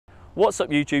What's up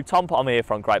YouTube, Tom Palmer here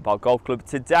from Great Barr Golf Club.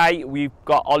 Today we've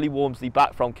got Ollie Walmsley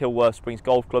back from Kilworth Springs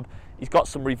Golf Club. He's got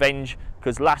some revenge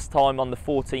because last time on the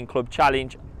 14 club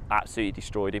challenge, absolutely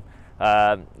destroyed him.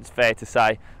 It's fair to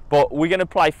say. But we're going to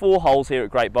play 4 holes here at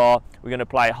Great Barr. We're going to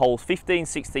play holes 15,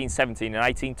 16, 17 and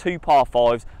 18, 2 par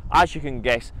 5s. As you can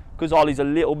guess, because Ollie's a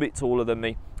little bit taller than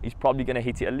me, he's probably going to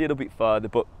hit it a little bit further,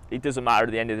 but it doesn't matter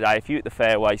at the end of the day. If you hit the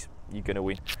fairways, you're going to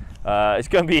win. It's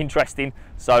going to be interesting,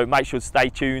 so make sure to stay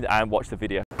tuned and watch the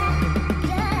video.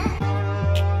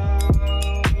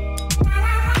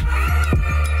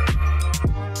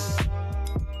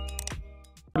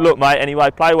 Good luck, mate. Anyway,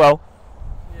 play well.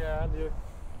 Yeah, and you.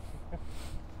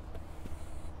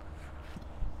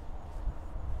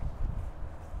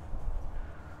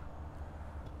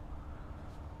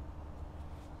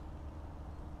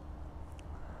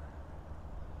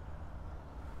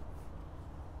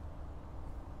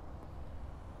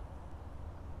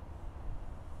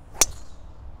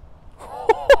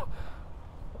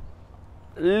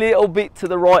 Little bit to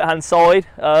the right hand side.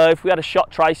 If we had a shot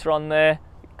tracer on there,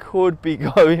 it could be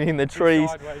going in the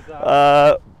trees.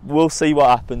 We'll see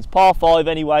what happens. Par 5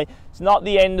 anyway. It's not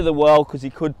the end of the world because he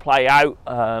could play out.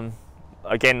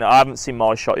 Again, I haven't seen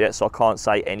my shot yet, so I can't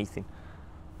say anything.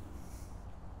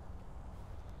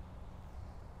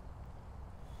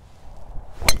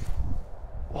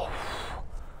 No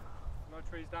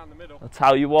trees down the middle. I'll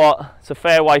tell you what, it's a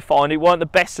fairway find. It weren't the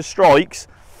best of strikes,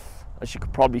 as you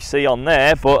could probably see on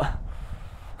there, but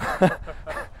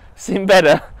seen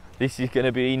better. This is going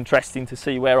to be interesting to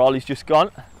see where Ollie's just gone.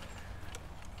 I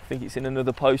think it's in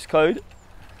another postcode.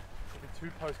 It'll be 2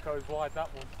 postcodes wide,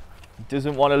 that one. He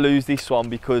doesn't want to lose this one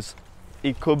because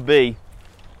it could be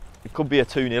a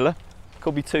 2-0-er. It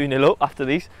could be 2-0 up after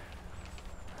this.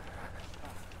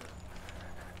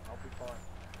 I'll be fine.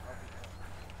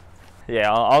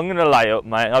 Yeah, I'm going to lay up,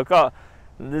 mate.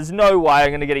 There's no way I'm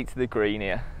going to get it to the green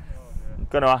here. I'm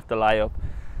going to have to lay up.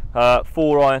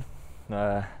 4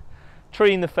 iron.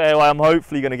 Tree in the fairway. I'm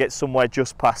hopefully going to get somewhere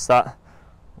just past that.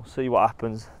 We'll see what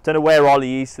happens. Don't know where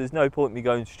Ollie is, so there's no point in me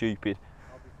going stupid.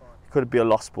 I'll be fine. It could be a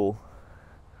lost ball.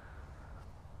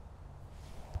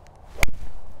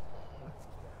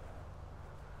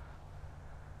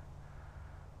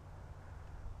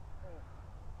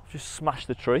 I've just smashed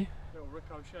the tree. Little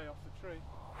ricochet off the tree.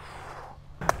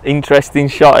 Interesting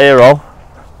shot here, Ol.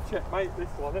 Checkmate this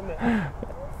one, isn't it?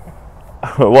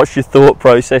 What's your thought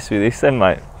process with this then,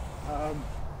 mate?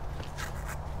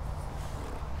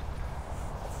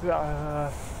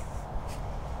 I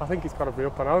think it's got to be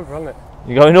up and over, hasn't it?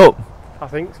 You're going up? I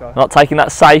think so. Not taking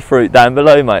that safe route down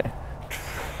below, mate?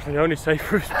 The only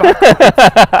safe route's back.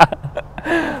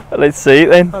 Let's see it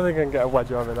then. I think I can get a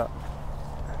wedge over that.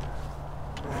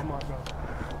 Oh, I might go.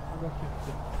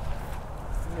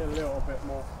 A little bit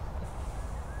more.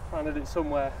 Landed it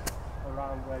somewhere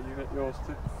around where you hit yours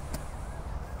too.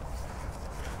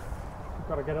 You've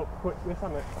got to get up quick, this,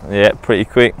 hasn't it? Yeah, pretty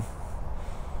quick. Just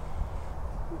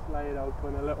lay it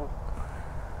open a little.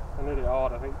 I hit it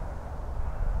hard, I think.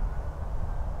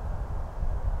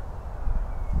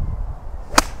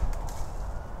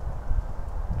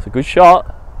 It's a good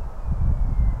shot.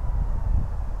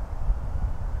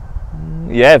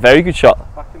 Yeah, very good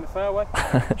shot. Back in the fairway.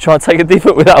 Try and take a dip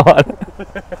up with that one.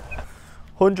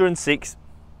 106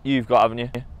 you've got, haven't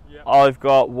you? Yeah. I've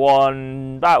got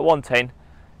about 110.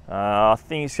 I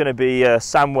think it's going to be a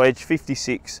sand wedge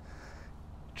 56.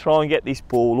 Try and get this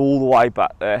ball all the way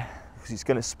back there because it's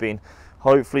going to spin.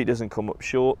 Hopefully it doesn't come up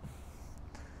short.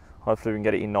 Hopefully we can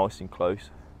get it in nice and close.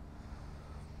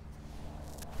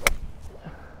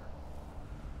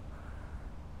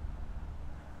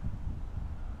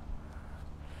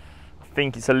 I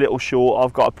think it's a little short.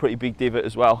 I've got a pretty big divot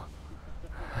as well.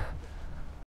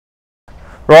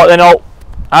 Right then,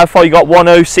 how far you got?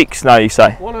 106 now, you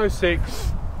say?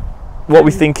 106. What are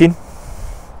we thinking?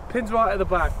 Pin's right at the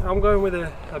back. I'm going with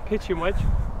a pitching wedge.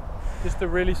 Just a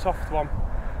really soft one.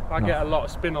 I get a lot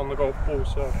of spin on the golf ball,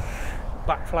 so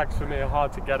back flags for me are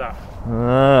hard to get at.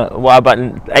 What about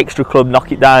an extra club,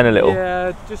 knock it down a little?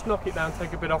 Yeah, just knock it down,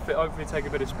 take a bit off it, hopefully take a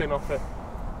bit of spin off it,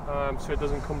 so it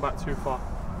doesn't come back too far.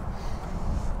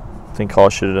 I think I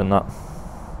should have done that.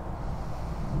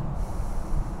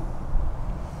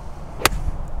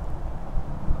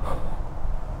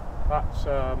 That's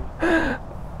a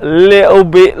little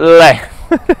bit left.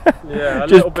 Yeah,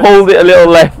 just pulled it a little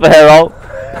left there, Ol.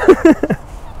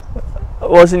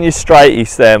 Wasn't your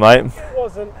straightest there, mate? It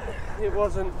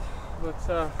wasn't, but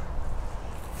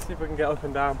see if we can get up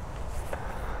and down.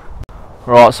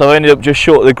 Right, so I ended up just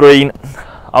short of the green.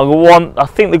 I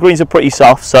think the greens are pretty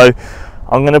soft, so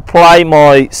I'm going to play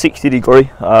my 60 degree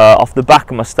off the back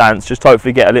of my stance, just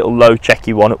hopefully get a little low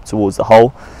checky one up towards the hole.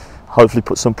 Hopefully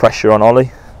put some pressure on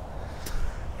Ollie.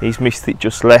 He's missed it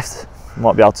just left.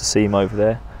 Might be able to see him over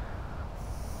there.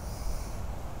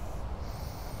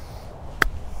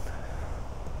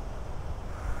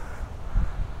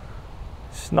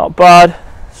 It's not bad.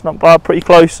 It's not bad. Pretty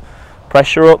close.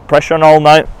 Pressure up. Pressure on hole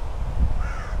now.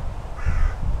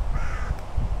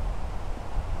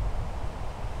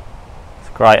 It's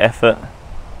a great effort.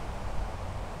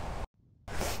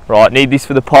 Right, need this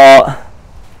for the part.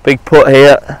 Big putt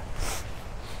here.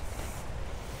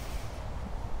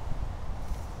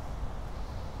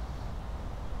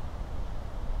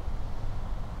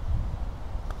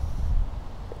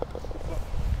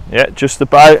 Yeah, just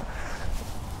about.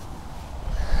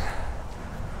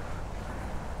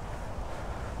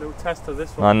 Little test of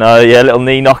this one. I know, yeah, little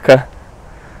knee knocker.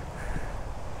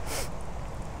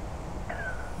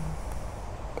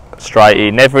 Straight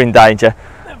in, never in danger.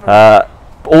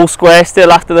 All square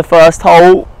still after the first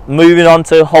hole. Moving on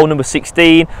to hole number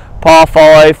 16, par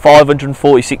 5,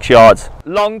 546 yards.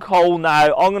 Long hole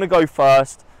now, I'm going to go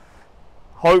first.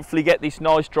 Hopefully get this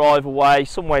nice drive away,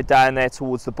 somewhere down there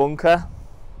towards the bunker.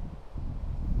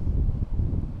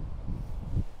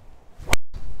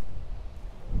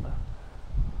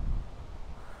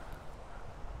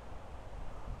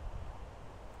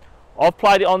 I've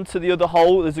played it onto the other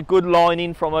hole. There's a good line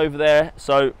in from over there,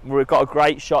 so we've got a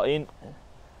great shot in. I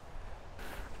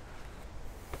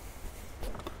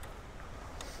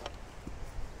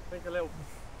think a little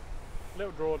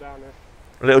draw down there.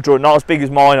 A little draw, not as big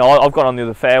as mine. I've gone on the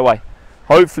other fairway.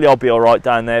 Hopefully I'll be all right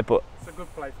down there, but it's a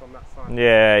good play from that side.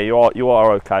 Yeah, you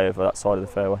are okay over that side of the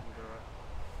fairway.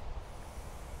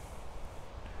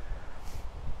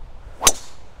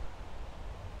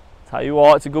 Tell you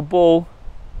what, it's a good ball.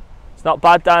 It's not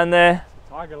bad down there.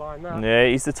 Tiger line now. Yeah,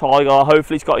 he's the tiger.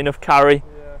 Hopefully it's got enough carry.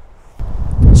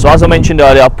 Yeah. So as I mentioned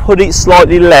earlier, I put it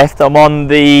slightly left. I'm on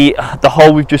the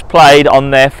hole we've just played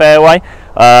on their fairway.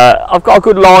 I've got a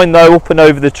good line though, up and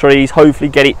over the trees.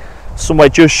 Hopefully get it somewhere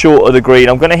just short of the green.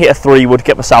 I'm going to hit a 3-wood,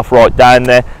 get myself right down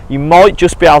there. You might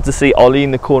just be able to see Ollie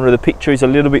in the corner of the picture. He's a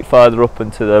little bit further up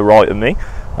and to the right of me.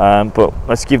 But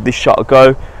let's give this shot a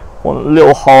go. One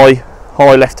little high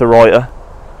left to righter.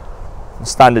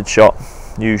 Standard shot,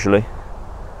 usually.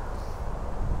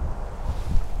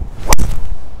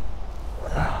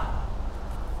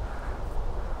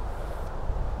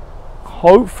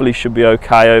 Hopefully should be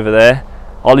okay over there.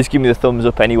 Ollie's giving me the thumbs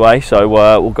up anyway, so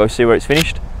we'll go see where it's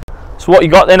finished. So what you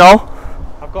got then, Ol?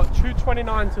 I've got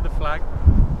 229 to the flag.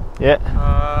 Yeah.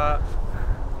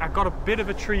 I've got a bit of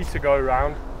a tree to go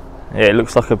around. Yeah, it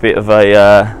looks like a bit of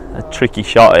a tricky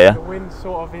shot here. The wind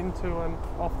sort of into and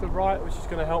off the right, which is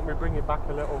going to help me bring it back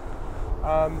a little.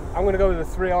 I'm going to go with a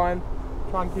 3-iron,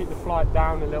 try and keep the flight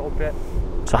down a little bit.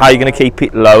 So how are you going to keep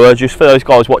it lower? Just for those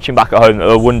guys watching back at home that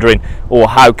are wondering, or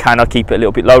how can I keep it a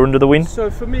little bit lower under the wind? So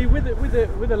for me, with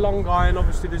a long iron,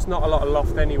 obviously there's not a lot of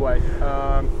loft anyway.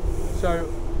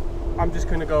 So I'm just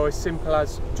going to go as simple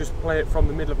as just play it from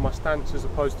the middle of my stance as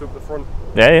opposed to up the front.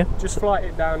 Yeah. Just flight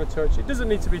it down a touch. It doesn't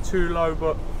need to be too low,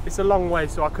 but it's a long way,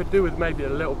 so I could do with maybe a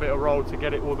little bit of roll to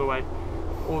get it all the way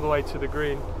to the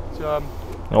green. So,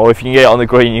 or if you can get it on the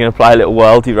green, you're going to play a little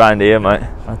worldie round here, mate.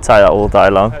 I'll tell you that all day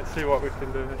long. Let's see what we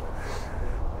can do.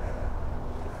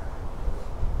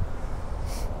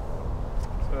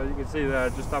 So you can see there,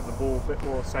 just have the ball a bit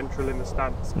more central in the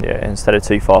stance. Yeah, instead of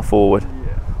too far forward.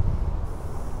 Yeah.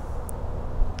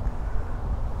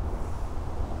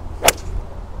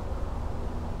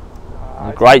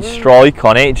 Great strike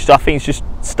on it. I think it's just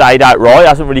stayed out right.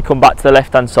 Hasn't really come back to the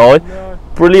left hand side. No.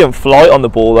 Brilliant flight on the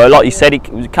ball though. Like you said, it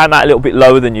came out a little bit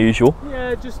lower than usual.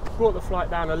 Yeah, just brought the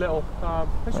flight down a little.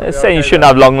 Saying you shouldn't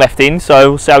have long left in,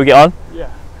 so we'll see how we get on.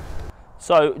 Yeah.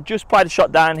 So just played a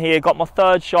shot down here. Got my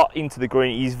third shot into the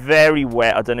green. He's very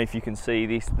wet. I don't know if you can see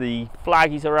this. The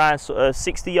flag is around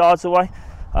 60 yards away.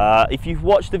 If you've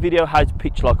watched the video how to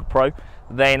pitch like a pro,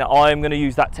 then I'm going to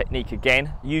use that technique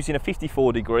again, using a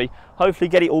 54 degree. Hopefully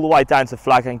get it all the way down to the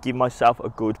flag and give myself a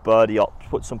good birdie up,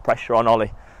 put some pressure on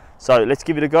Ollie. So let's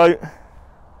give it a go.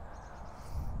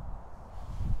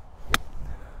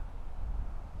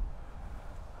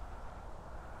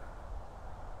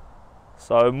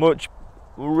 So much,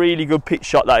 really good pitch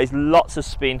shot. That is lots of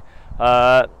spin.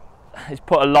 It's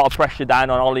put a lot of pressure down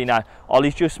on Ollie now.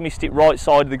 Ollie's just missed it right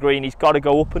side of the green. He's got to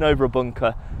go up and over a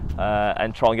bunker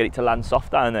and try and get it to land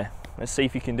soft down there. Let's see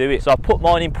if he can do it. So I put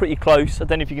mine in pretty close. I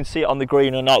don't know if you can see it on the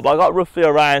green or not, but I got roughly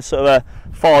around sort of a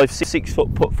 5-6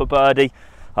 foot putt for birdie.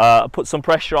 Put some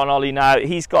pressure on Ollie now.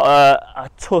 He's got a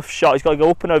tough shot. He's got to go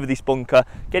up and over this bunker,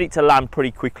 get it to land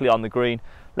pretty quickly on the green.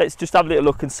 Let's just have a little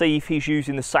look and see if he's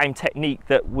using the same technique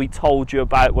that we told you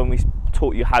about when we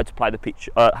taught you how to play the pitch,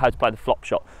 how to play the flop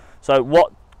shot. So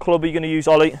what club are you going to use,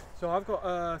 Ollie? So I've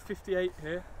got 58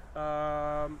 here.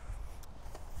 For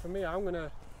me, I'm going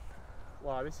to...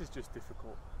 Wow, this is just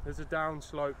difficult. There's a down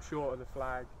slope short of the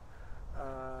flag.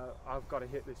 I've got to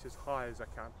hit this as high as I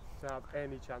can to have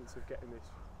any chance of getting this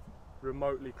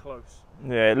remotely close.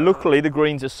 Yeah, luckily the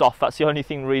greens are soft. That's the only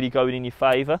thing really going in your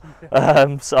favour.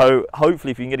 So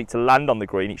hopefully if you can get it to land on the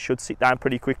green, it should sit down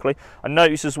pretty quickly. And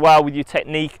notice as well with your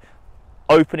technique,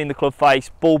 opening the club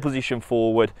face, ball position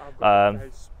forward. I've got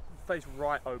face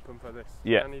right open for this.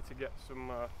 Yeah. I need to get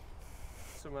some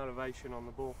elevation on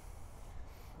the ball.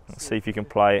 Let's see if you can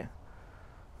play it.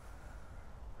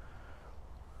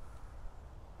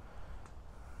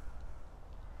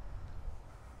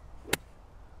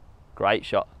 Great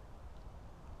shot.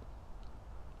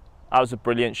 That was a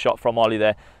brilliant shot from Ollie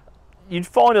there. You'd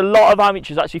find a lot of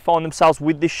amateurs actually find themselves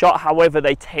with this shot. However,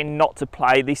 they tend not to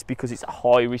play this because it's a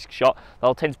high risk shot.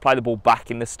 They'll tend to play the ball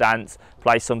back in the stance,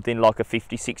 play something like a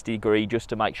 50-60 degree just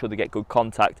to make sure they get good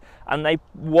contact, and they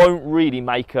won't really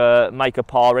make a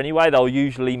par anyway. They'll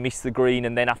usually miss the green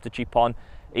and then have to chip on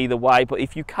either way. But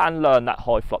if you can learn that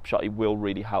high flop shot, it will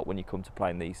really help when you come to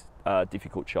playing these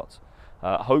difficult shots.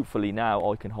 Hopefully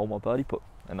now I can hold my birdie putt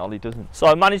and Ollie doesn't. So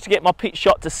I managed to get my pitch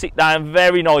shot to sit down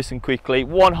very nice and quickly,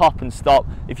 one hop and stop.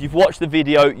 If you've watched the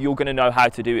video, you're going to know how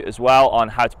to do it as well, on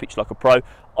how to pitch like a pro.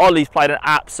 Ollie's played an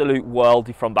absolute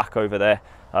worldie from back over there.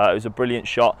 It was a brilliant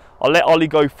shot. I'll let Ollie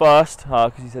go first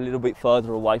because he's a little bit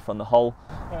further away from the hole.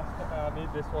 I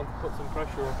need this one to put some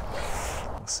pressure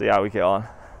on. Let's see how we get on.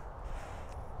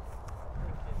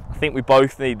 I think we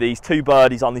both need these 2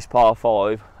 birdies on this par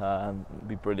 5. It'd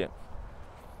be brilliant.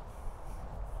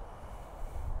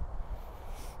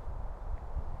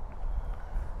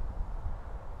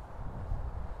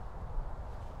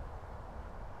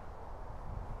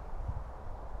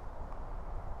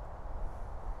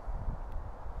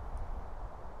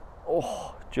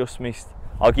 Oh, just missed.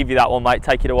 I'll give you that one, mate.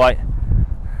 Take it away.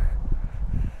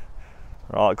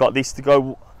 Right, got this to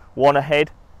go 1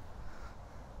 ahead.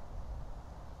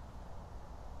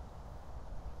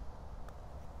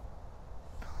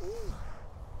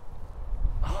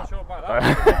 I'm not sure about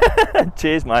that.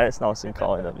 Cheers, mate. It's nice and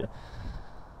kind of you.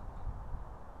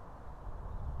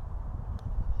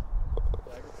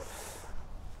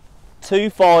 Two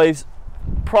 5s.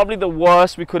 Probably the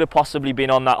worst we could have possibly been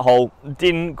on that hole.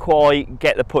 Didn't quite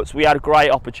get the putts. We had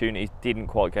great opportunities, didn't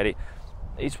quite get it.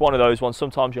 It's one of those ones.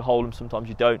 Sometimes you hold them, sometimes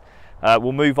you don't.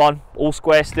 We'll move on. All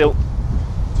square still.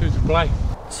 2 to play.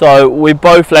 So we're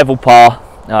both level par.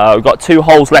 We've got 2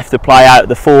 holes left to play out of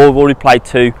the 4. We've already played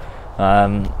 2.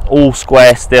 All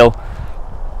square still.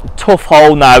 Tough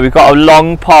hole now. We've got a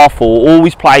long par 4.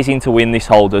 Always plays in to win, this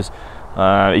hole does.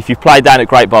 If you've played down at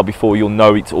Great Barr before, you'll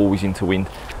know it's always in to win.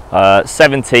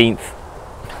 17th,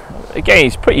 again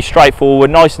it's pretty straightforward,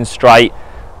 nice and straight.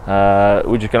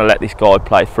 We're just going to let this guy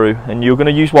play through, and you're going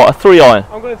to use what, a 3 iron?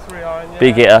 I'm going 3 iron, yeah.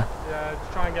 Big hitter. Yeah,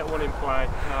 just try and get one in play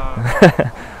and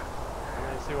then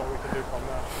see what we can do from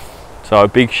there. So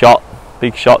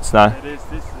big shots now. It is,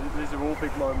 these are all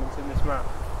big moments in this map.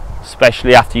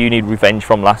 Especially after you need revenge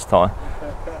from last time.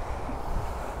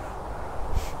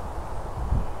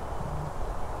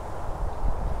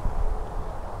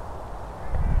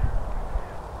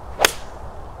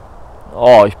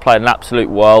 Oh, he's played an absolute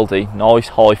worldie. Nice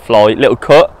high flight, little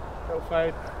cut. Little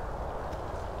fade.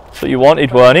 That's what you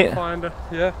wanted, weren't it? Finder,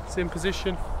 yeah, it's in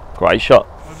position. Great shot.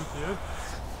 Over to you.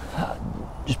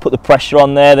 Just put the pressure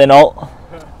on there, then Alt.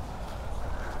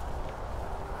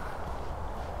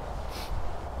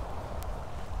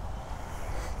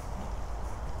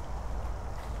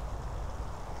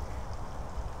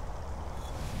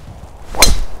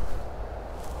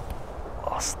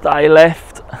 Oh, stay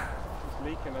left. It's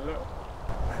leaking a little.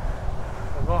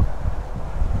 I've got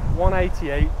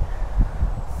 188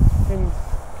 in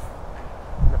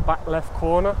the back left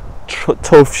corner.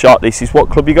 Tough shot. This is what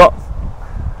club you got?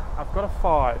 I've got a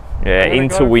 5. Yeah,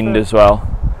 into wind as well.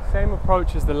 Same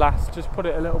approach as the last, just put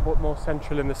it a little bit more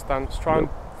central in the stance. Try and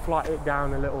flight it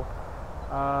down a little.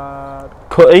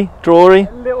 Cutty,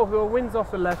 drawy. A little bit. The wind's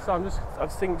off the left, so I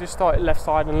think just start it left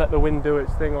side and let the wind do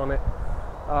its thing on it.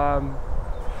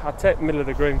 I'll take the middle of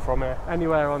the green from here.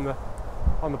 Anywhere on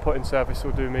the putting surface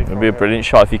will do me. It'll be a brilliant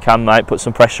shot if you can, mate. Put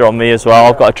some pressure on me as well.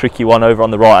 I've got a tricky one over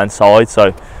on the right hand side,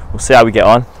 so we'll see how we get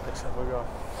on. Let's have a go.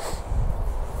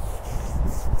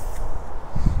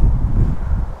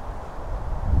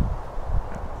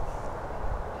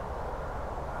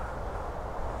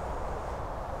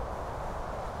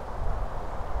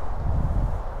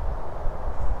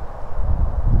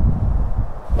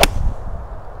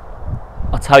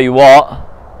 tell you what,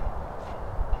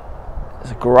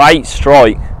 it's a great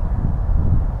strike.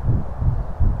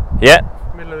 Yeah.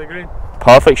 Middle of the green.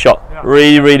 Perfect shot. Yeah.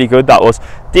 Really, really good that was.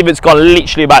 Divot's gone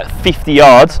literally about 50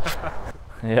 yards.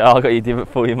 Yeah, I got your divot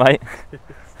for you, mate.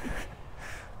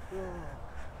 There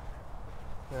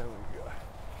we go.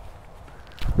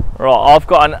 Right, I've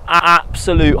got an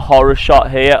absolute horror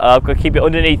shot here. I've got to keep it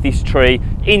underneath this tree,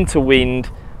 into wind.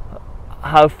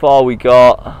 How far we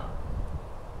got?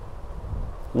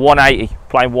 180,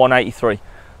 playing 183.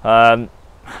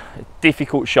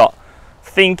 Difficult shot.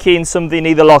 Thinking something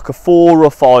either like a 4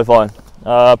 or 5 iron.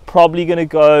 Probably going to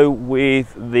go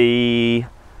with the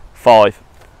 5.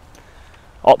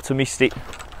 Optimistic,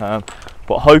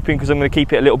 but hoping, because I'm going to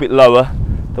keep it a little bit lower,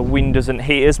 the wind doesn't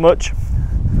hit as much.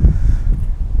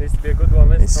 Needs to be a good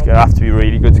one. It's going to have to be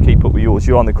really good to keep up with yours.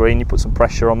 You're on the green, you put some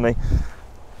pressure on me.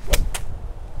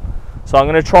 So I'm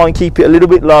going to try and keep it a little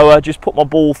bit lower, just put my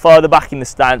ball further back in the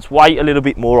stance, wait a little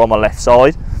bit more on my left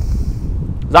side.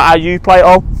 Is that how you play it,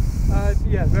 Ol?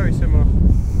 Yeah, very similar.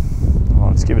 Oh,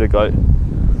 let's give it a go.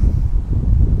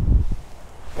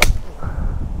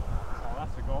 Oh,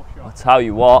 that's a golf shot. I'll tell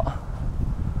you what.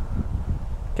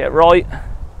 Get right.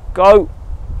 Go.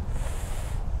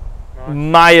 Nice.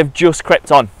 May have just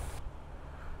crept on.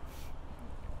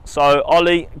 So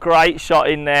Ollie, great shot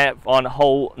in there on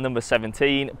hole number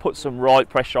 17. Put some right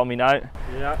pressure on me now.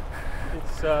 Yeah,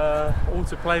 it's all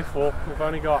to play for. We've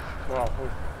only got, well,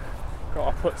 we've got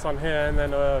our puts on here and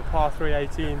then a par 3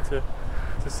 18 to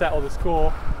settle the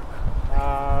score.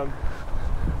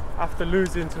 After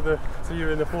losing to you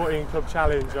in the 14 club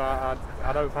challenge, I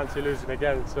don't fancy losing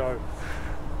again. So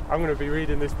I'm going to be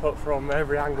reading this putt from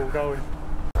every angle going.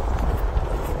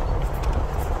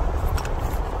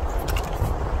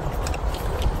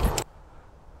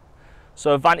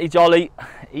 So advantage Ollie,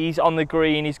 he's on the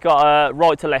green, he's got a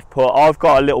right to left putt. I've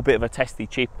got a little bit of a testy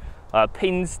chip.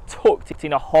 Pins tucked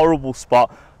in a horrible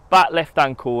spot, back left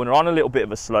hand corner on a little bit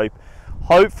of a slope.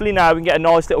 Hopefully now we can get a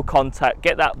nice little contact,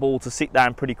 get that ball to sit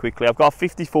down pretty quickly. I've got a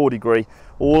 54 degree.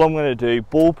 All I'm going to do,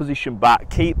 ball position back,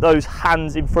 keep those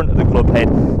hands in front of the club head,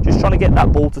 just trying to get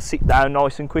that ball to sit down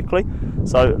nice and quickly.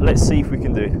 So let's see if we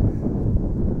can do it.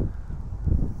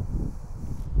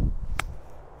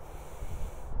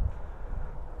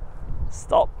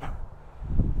 Stop.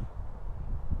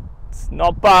 It's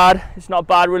not bad, it's not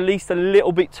bad. Released a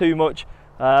little bit too much,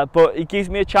 but it gives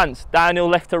me a chance. Downhill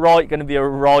left to right, going to be a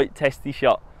right testy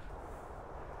shot.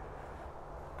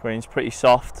 Green's pretty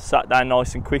soft, sat down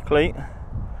nice and quickly.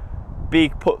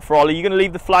 Big putt for Ollie. You going to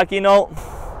leave the flag in, Ol?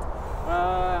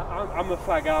 I'm a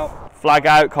flag out. Flag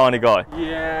out kind of guy?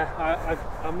 Yeah,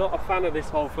 I'm not a fan of this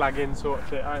whole flag in sort of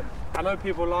shit. I know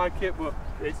people like it, but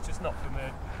it's just not for me.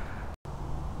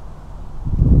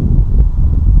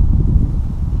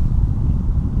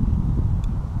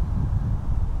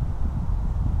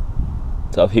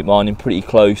 So I've hit mine in pretty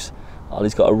close.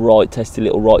 Ollie's got a right testy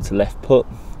little right to left putt.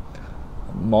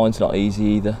 Mine's not easy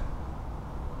either.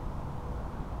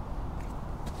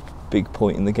 Big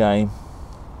point in the game.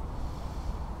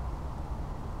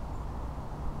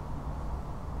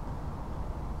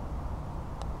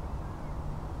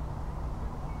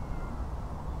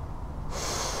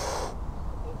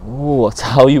 Oh, I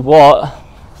tell you what,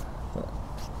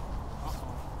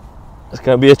 it's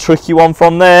going to be a tricky one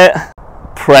from there.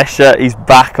 Pressure is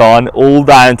back on, all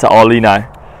down to Ollie now.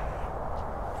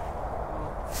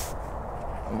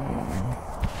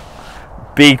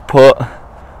 Big putt,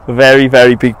 very,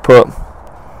 very big putt.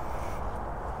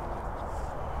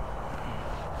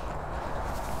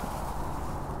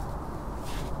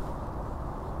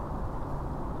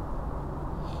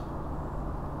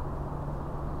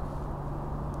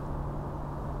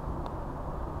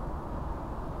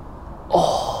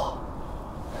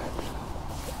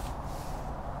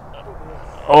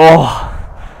 Oh,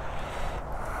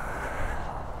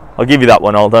 I'll give you that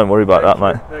one, Ol. Don't worry about that,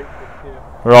 mate.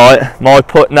 Right, my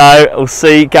putt now. We'll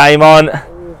see. Game on.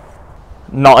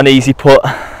 Not an easy putt.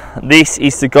 This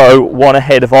is to go one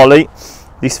ahead of Ollie.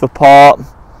 This for par.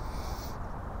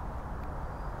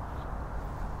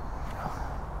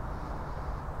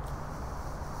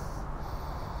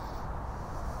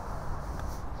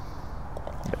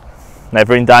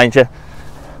 Never in danger.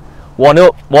 One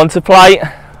up, one to play.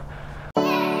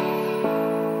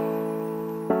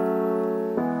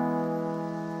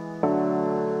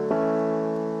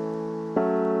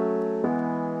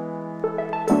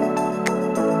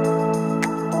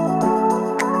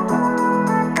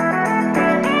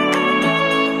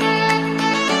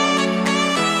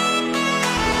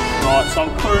 So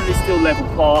I'm currently still level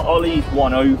par. Ollie's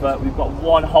one over. We've got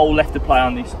one hole left to play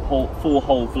on this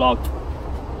 4-hole vlog.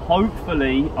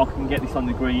 hopefully I can get this on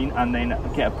the green and then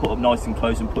get a put up nice and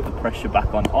close and put the pressure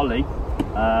back on Ollie.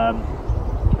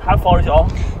 How far is it on?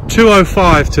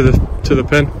 205 to the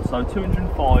pin. So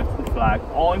 205 to the flag.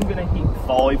 I'm going to hit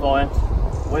 5 iron.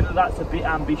 Whether that's a bit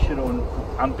ambitious or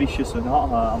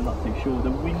not, I'm not too sure.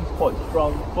 The wind's quite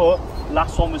strong, but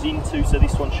last one was into, so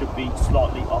this one should be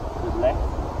slightly off the left,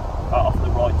 off the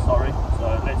right, sorry.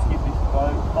 So let's give this a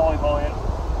go. 5 iron.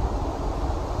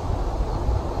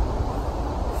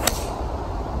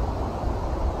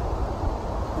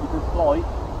 Pretty good flight.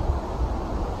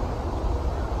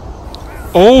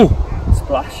 Oh!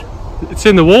 Splash. It's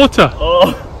in the water.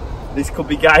 Oh, this could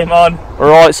be game on.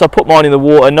 Alright, so I put mine in the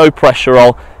water, no pressure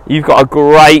roll. You've got a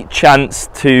great chance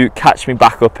to catch me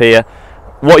back up here.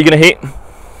 What are you going to hit?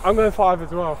 I'm going 5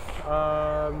 as well.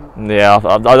 Yeah,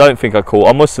 I don't think I caught.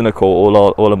 I mustn't have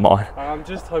caught all of mine. I'm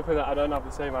just hoping that I don't have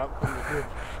the same outcome as you.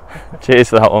 Cheers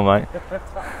for that one, mate.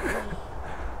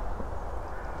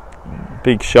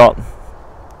 Big shot.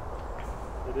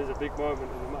 It is a big moment in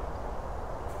the match.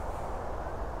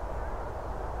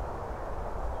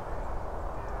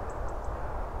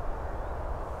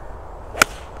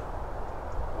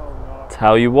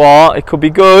 Tell you what, it could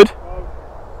be good.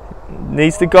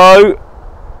 Needs to go.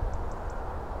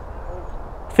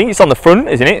 I think it's on the front,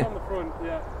 isn't it? It's on the front,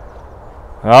 yeah.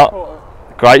 Oh,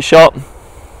 great shot.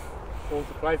 All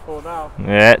to play for now.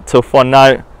 Yeah, tough one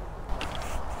now.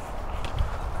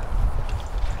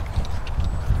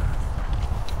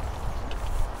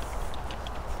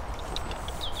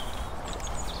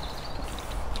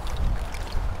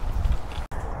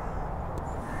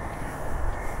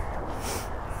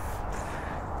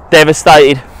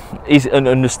 Devastated is an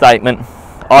understatement.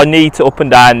 I need to up and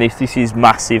down this. This is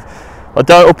massive. If I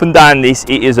don't up and down this,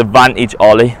 it is advantage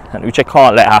Ollie, which I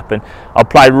can't let happen. I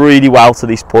played really well to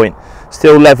this point.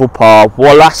 Still level par.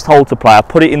 One last hole to play. I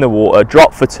put it in the water,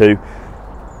 drop for 2.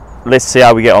 Let's see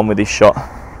how we get on with this shot.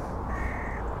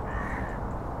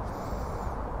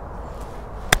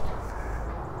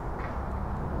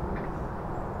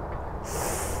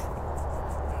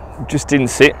 Just didn't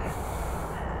sit.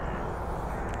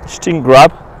 Just didn't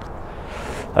grab.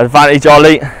 Advantage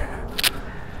Ollie.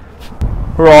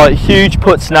 Right, huge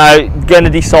putts now. Going to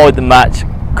decide the match.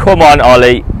 Come on,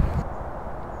 Ollie.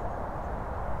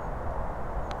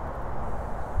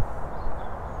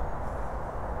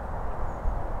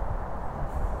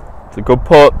 It's a good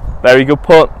putt. Very good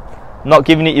putt. Not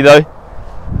giving it you though.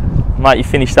 Mate, you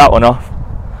finished that one off.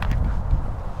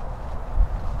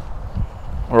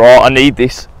 Right, I need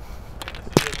this.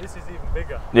 This is even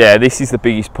bigger. Yeah, this is the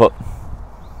biggest putt.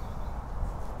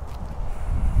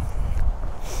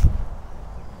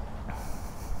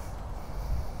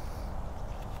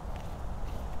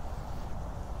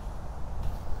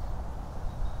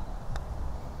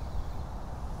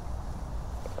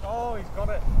 Oh, he's got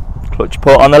it. Clutch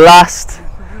putt on the last.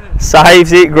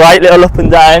 Saves it. Great little up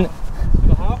and down. For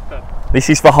the half then. This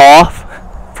is for half.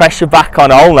 Pressure back on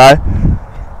hole now.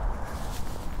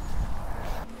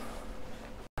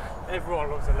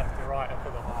 Everyone loves a left and right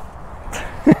for the half.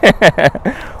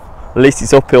 At least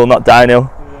it's uphill, not downhill.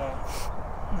 Yeah.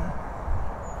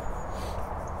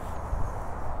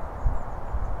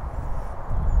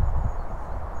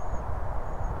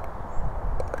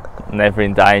 Never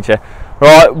in danger.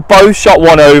 Right, both shot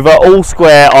one over, all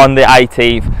square on the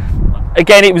 18th.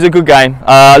 Again, it was a good game.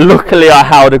 Luckily, I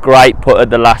held a great putt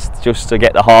at the last just to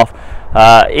get the half.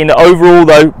 In overall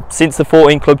though, since the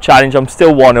 14 club challenge, I'm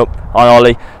still 1 up on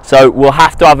Ollie, so we'll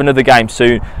have to have another game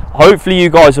soon. Hopefully you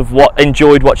guys have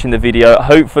enjoyed watching the video.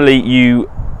 Hopefully you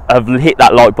have hit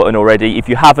that like button already. If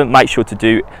you haven't, make sure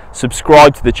to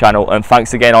subscribe to the channel, and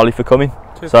thanks again Ollie for coming.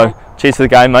 Cheers, so mate. cheers to the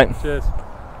game, mate. Cheers.